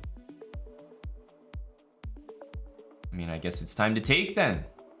 I mean, I guess it's time to take then.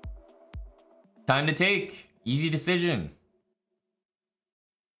 Time to take. Easy decision.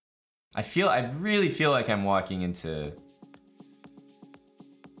 I really feel like I'm walking into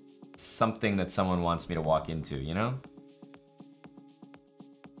something that someone wants me to walk into, you know?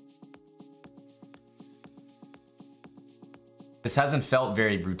 This hasn't felt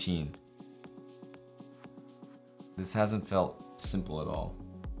very routine. This hasn't felt simple at all.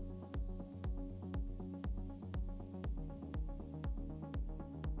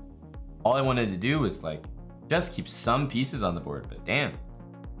 All I wanted to do was like just keep some pieces on the board, but damn,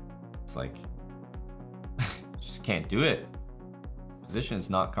 it's like just can't do it. Position is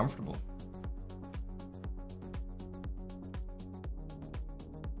not comfortable.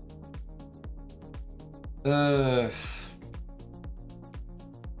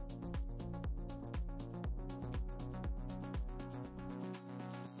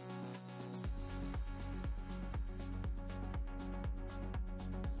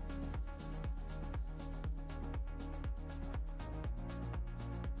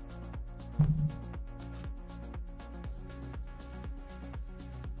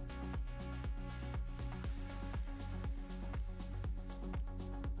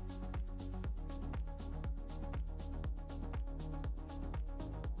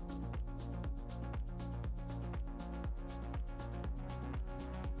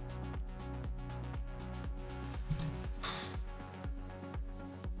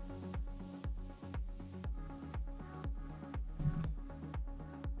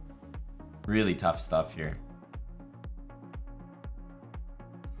 Really tough stuff here.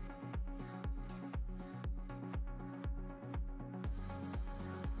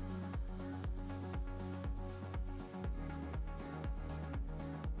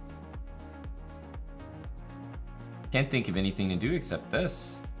 Can't think of anything to do except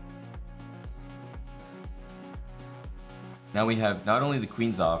this. Now we have not only the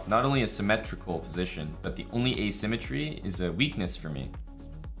queens off, not only a symmetrical position, but the only asymmetry is a weakness for me.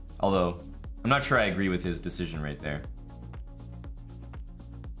 Although, I'm not sure I agree with his decision right there.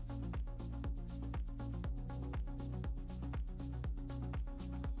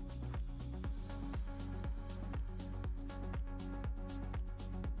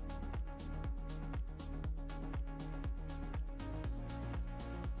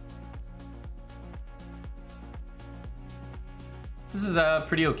 This is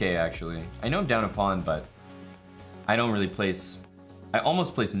pretty okay, actually. I know I'm down a pawn, but I don't really place... I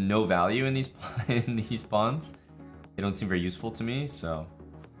almost place no value in these pawns. They don't seem very useful to me, so...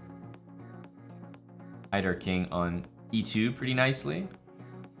 Hide our king on e2 pretty nicely.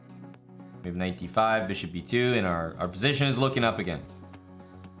 We have knight d5, bishop b2, and our position is looking up again.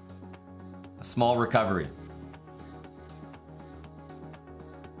 A small recovery.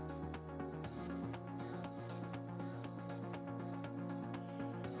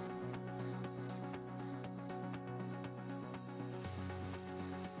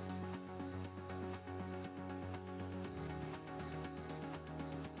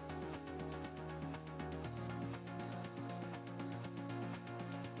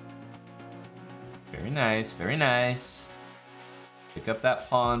 Very nice, very nice. Pick up that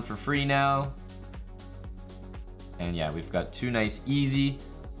pawn for free now. And yeah, we've got two nice, easy,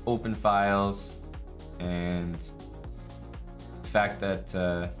 open files. And the fact that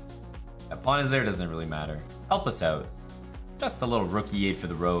that pawn is there doesn't really matter. Help us out. Just a little rook e8 for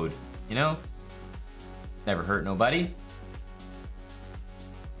the road, you know? Never hurt nobody.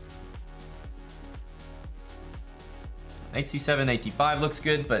 Knight c7, knight d5 looks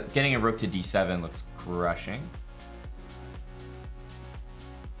good, but getting a rook to d7 looks crushing.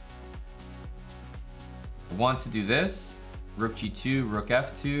 I want to do this. Rook g2, rook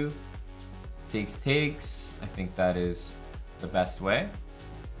f2. Takes, takes. I think that is the best way.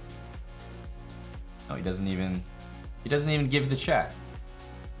 No, he doesn't even give the check.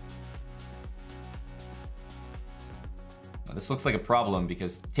 Now, this looks like a problem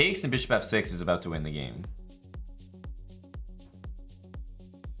because takes and bishop f6 is about to win the game.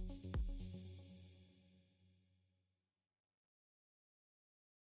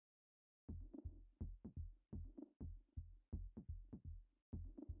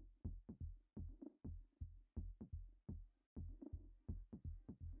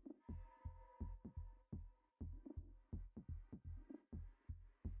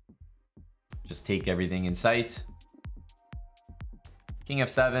 Just take everything in sight. King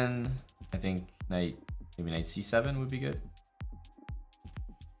f7. I think maybe knight c7 would be good.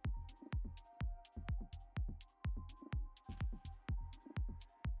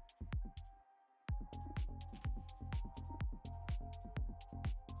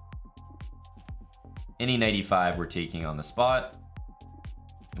 Any knight e5 we're taking on the spot.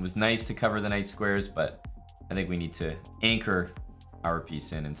 It was nice to cover the knight squares, but I think we need to anchor our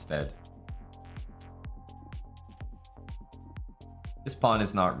piece in instead. This pawn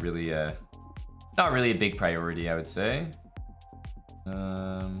is not really a big priority, I would say.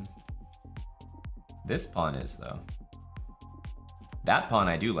 This pawn is though. That pawn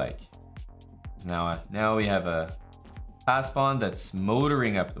I do like. Now we have a pass pawn that's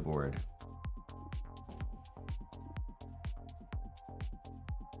motoring up the board.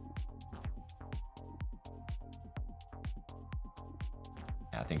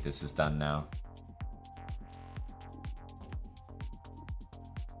 Yeah, I think this is done now.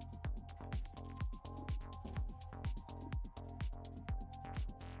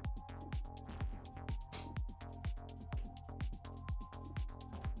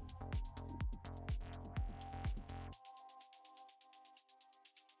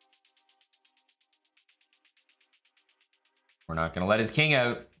 We're not gonna let his king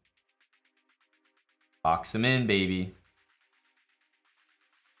out. Box him in, baby.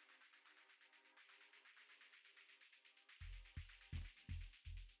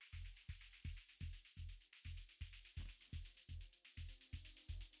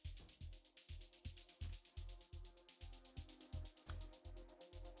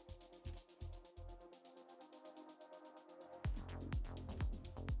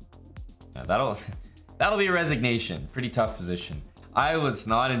 Yeah, that'll be a resignation. Pretty tough position. I was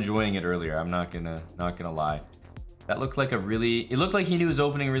not enjoying it earlier. I'm not gonna lie. That looked like it looked like he knew his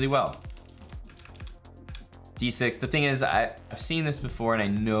opening really well. D6. The thing is, I've seen this before, and I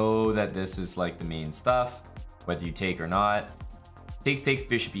know that this is like the main stuff, whether you take or not. Takes,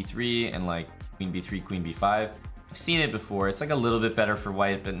 bishop e3, and like queen b3, queen b5. I've seen it before. It's like a little bit better for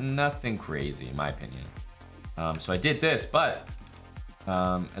white, but nothing crazy in my opinion. So I did this, but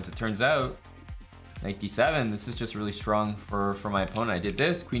as it turns out, knight d7, this is just really strong for my opponent. I did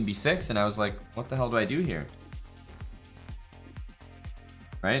this, queen b6, and I was like, what the hell do I do here?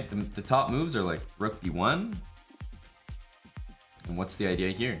 Right? The top moves are like rook b1. And what's the idea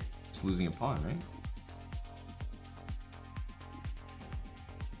here? Just losing a pawn, right?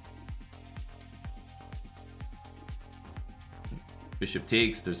 Bishop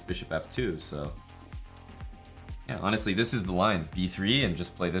takes, there's bishop f2, so... yeah, honestly, this is the line. b3 and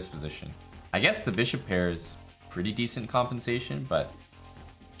just play this position. I guess the bishop pairs pretty decent compensation, but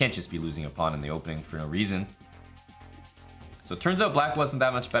can't just be losing a pawn in the opening for no reason. So it turns out black wasn't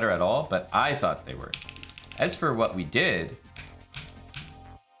that much better at all, but I thought they were. As for what we did...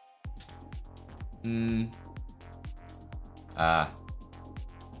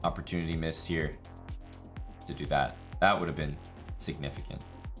 opportunity missed here to do that. That would have been significant.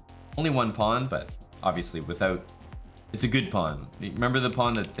 Only one pawn, but obviously without... It's a good pawn. Remember the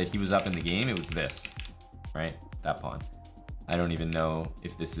pawn that he was up in the game? It was this, right? That pawn. I don't even know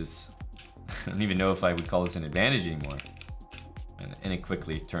if this is... I don't even know if I would call this an advantage anymore. And it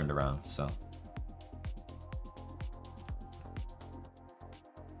quickly turned around, so...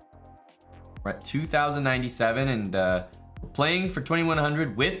 We're at 2,097 and we're playing for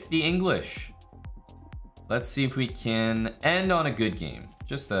 2,100 with the English. Let's see if we can end on a good game.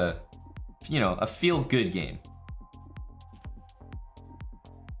 Just a, you know, a feel-good game.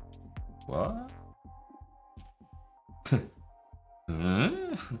 What?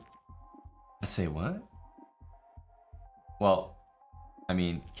 I say what? Well, I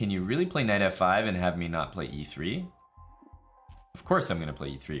mean, can you really play knight f5 and have me not play e3? Of course I'm gonna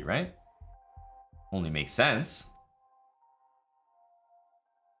play e3, right? Only makes sense.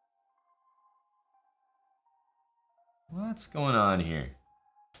 What's going on here?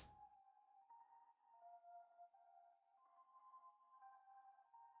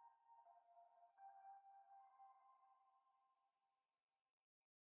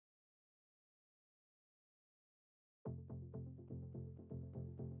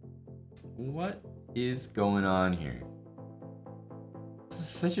 What is going on here? This is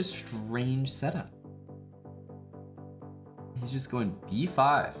such a strange setup. He's just going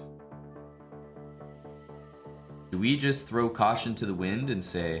b5. Do we just throw caution to the wind and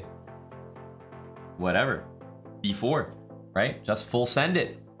say, whatever, b4, right? Just full send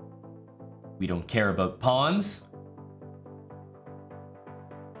it. We don't care about pawns.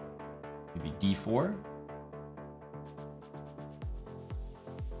 Maybe d4.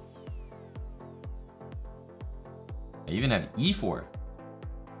 I even have e4.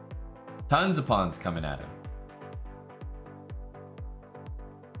 Tons of pawns coming at him.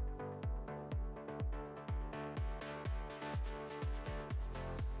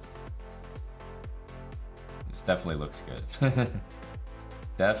 This definitely looks good.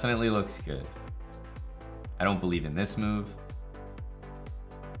 Definitely looks good. I don't believe in this move.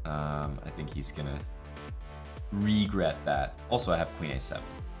 I think he's gonna regret that. Also, I have queen a7.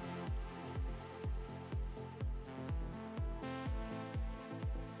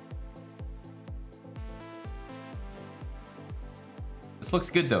 This looks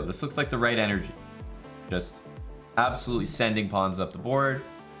good though. This looks like the right energy. Just absolutely sending pawns up the board.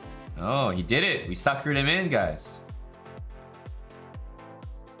 Oh, he did it. We suckered him in, guys.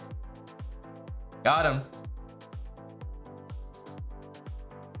 Got him.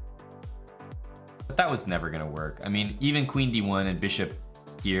 But that was never gonna work. I mean, even queen d1 and bishop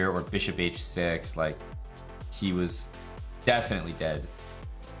here or bishop h6, like, he was definitely dead.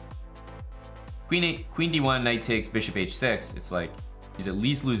 Queen d1, knight takes, bishop h6. It's like, he's at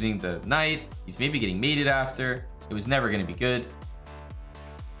least losing the knight. He's maybe getting mated after. It was never gonna be good.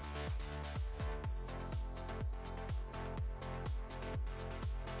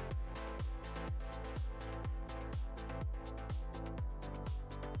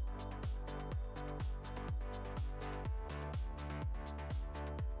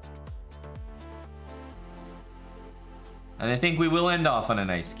 And I think we will end off on a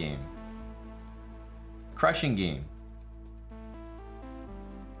nice game. Crushing game.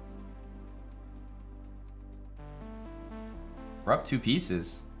 We're up 2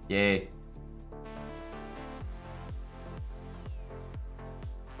 pieces. Yay.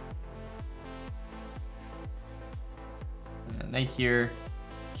 Knight here.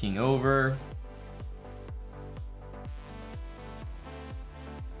 King over.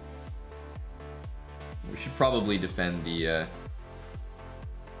 We should probably defend the...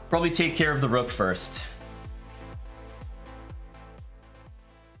 probably take care of the rook first.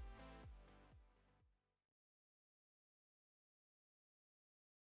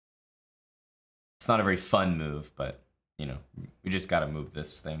 It's not a very fun move, but, you know, we just gotta move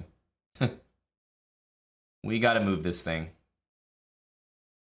this thing. We gotta move this thing.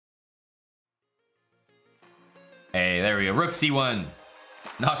 Hey, there we go. Rook c1.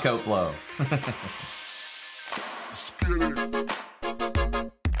 Knockout blow.